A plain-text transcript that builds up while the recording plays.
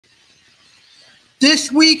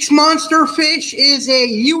This week's monster fish is a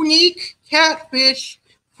unique catfish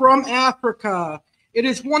from Africa. It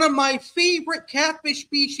is one of my favorite catfish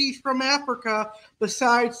species from Africa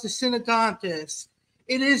besides the Synodontis.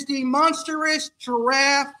 It is the monstrous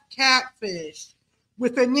giraffe catfish.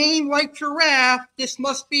 With a name like giraffe, this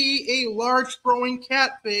must be a large growing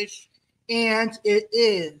catfish, and it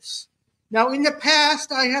is. Now, in the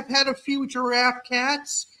past, I have had a few giraffe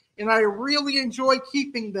cats, and I really enjoy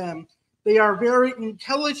keeping them. They are very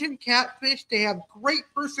intelligent catfish. They have great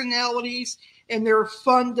personalities, and they're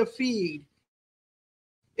fun to feed.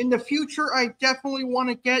 In the future, I definitely want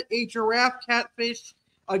to get a giraffe catfish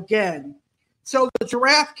again. So the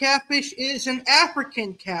giraffe catfish is an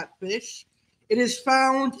African catfish. It is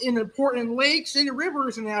found in important lakes and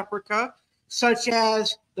rivers in Africa, such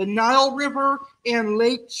as the Nile River and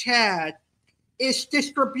Lake Chad. Its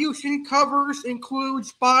distribution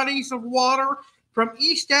includes bodies of water from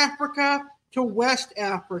East Africa to West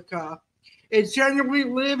Africa. It generally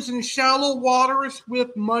lives in shallow waters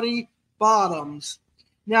with muddy bottoms.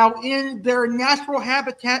 Now, in their natural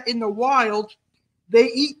habitat in the wild, they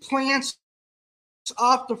eat plants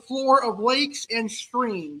off the floor of lakes and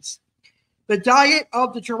streams. The diet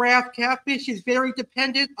of the giraffe catfish is very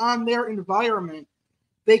dependent on their environment.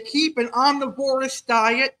 They keep an omnivorous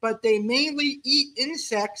diet, but they mainly eat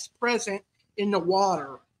insects present in the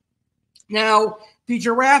water. Now, the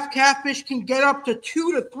giraffe catfish can get up to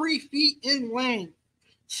 2 to 3 feet in length.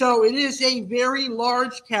 So it is a very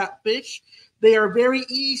large catfish. They are very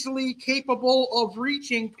easily capable of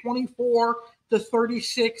reaching 24 to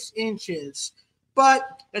 36 inches.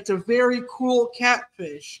 But it's a very cool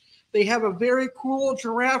catfish. They have a very cool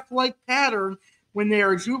giraffe-like pattern when they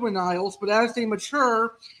are juveniles, but as they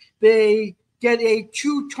mature, they get a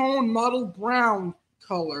two-tone mottled brown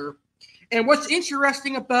color. And what's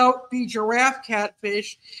interesting about the giraffe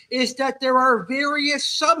catfish is that there are various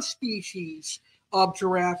subspecies of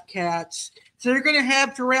giraffe cats. So you're going to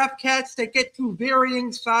have giraffe cats that get to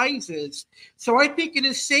varying sizes. So I think it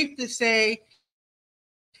is safe to say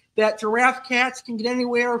that giraffe cats can get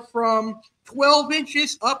anywhere from 12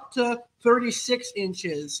 inches up to 36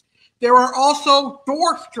 inches. There are also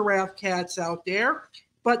dwarf giraffe cats out there,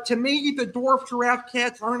 but to me, the dwarf giraffe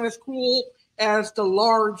cats aren't as cool as the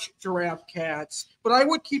large giraffe cats, but I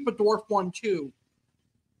would keep a dwarf one too.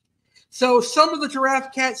 So some of the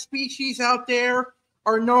giraffe cat species out there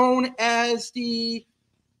are known as the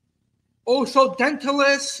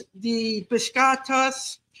Occidentalis, the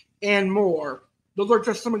Biscatus, and more. Those are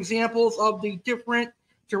just some examples of the different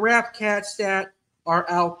giraffe cats that are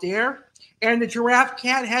out there. And the giraffe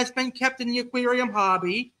cat has been kept in the aquarium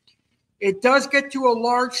hobby. It does get to a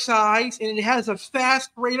large size, and it has a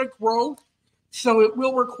fast rate of growth. So it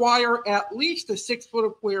will require at least a 6-foot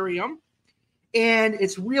aquarium. And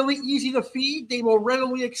it's really easy to feed. They will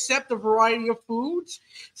readily accept a variety of foods.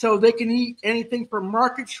 So they can eat anything from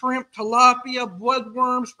market shrimp, tilapia,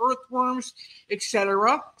 bloodworms, earthworms,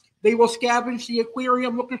 etc. They will scavenge the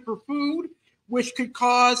aquarium looking for food, which could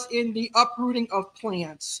cause in the uprooting of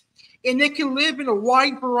plants. And they can live in a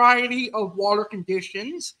wide variety of water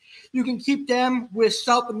conditions. You can keep them with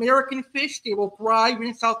South American fish. They will thrive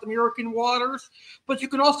in South American waters. But you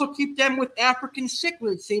can also keep them with African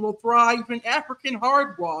cichlids. They will thrive in African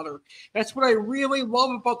hard water. That's what I really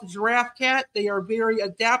love about the giraffe cat. They are very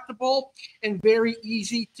adaptable and very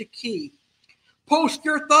easy to keep. Post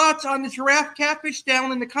your thoughts on the giraffe catfish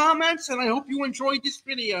down in the comments, and I hope you enjoyed this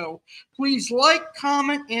video. Please like,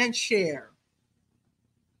 comment, and share.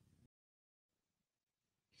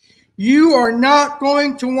 You are not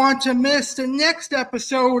going to want to miss the next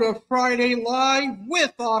episode of Friday Live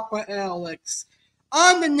with Aqua Alex.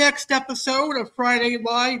 On the next episode of Friday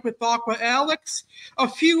Live with Aqua Alex, a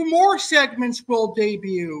few more segments will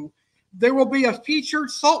debut. There will be a featured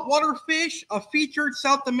saltwater fish, a featured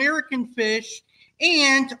South American fish,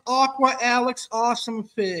 and Aqua Alex Awesome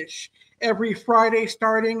Fish every Friday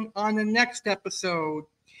starting on the next episode.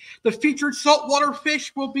 The featured saltwater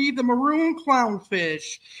fish will be the maroon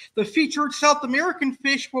clownfish. The featured South American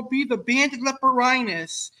fish will be the banded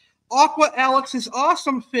leporinus. Aqua Alex's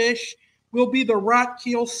awesome fish will be the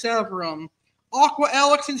rotkeel severum. Aqua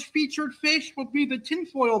Alex's featured fish will be the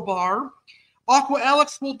tinfoil barb. Aqua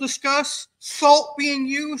Alex will discuss salt being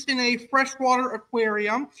used in a freshwater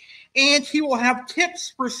aquarium, and he will have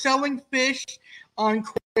tips for selling fish on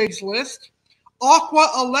Craigslist. Aqua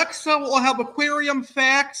Alexa will have aquarium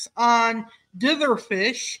facts on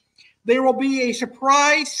ditherfish. There will be a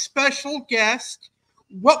surprise special guest.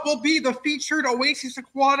 What will be the featured Oasis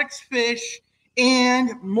Aquatics fish,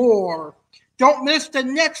 and more. Don't miss the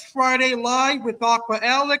next Friday Live with Aqua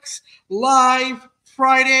Alex, live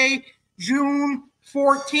Friday, June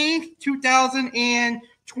 14th,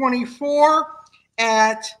 2024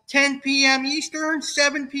 at 10 p.m. Eastern,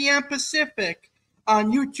 7 p.m. Pacific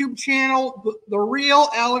on YouTube channel The Real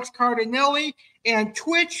Alex Cardinale and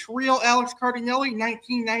Twitch Real Alex Cardinale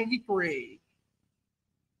 1993.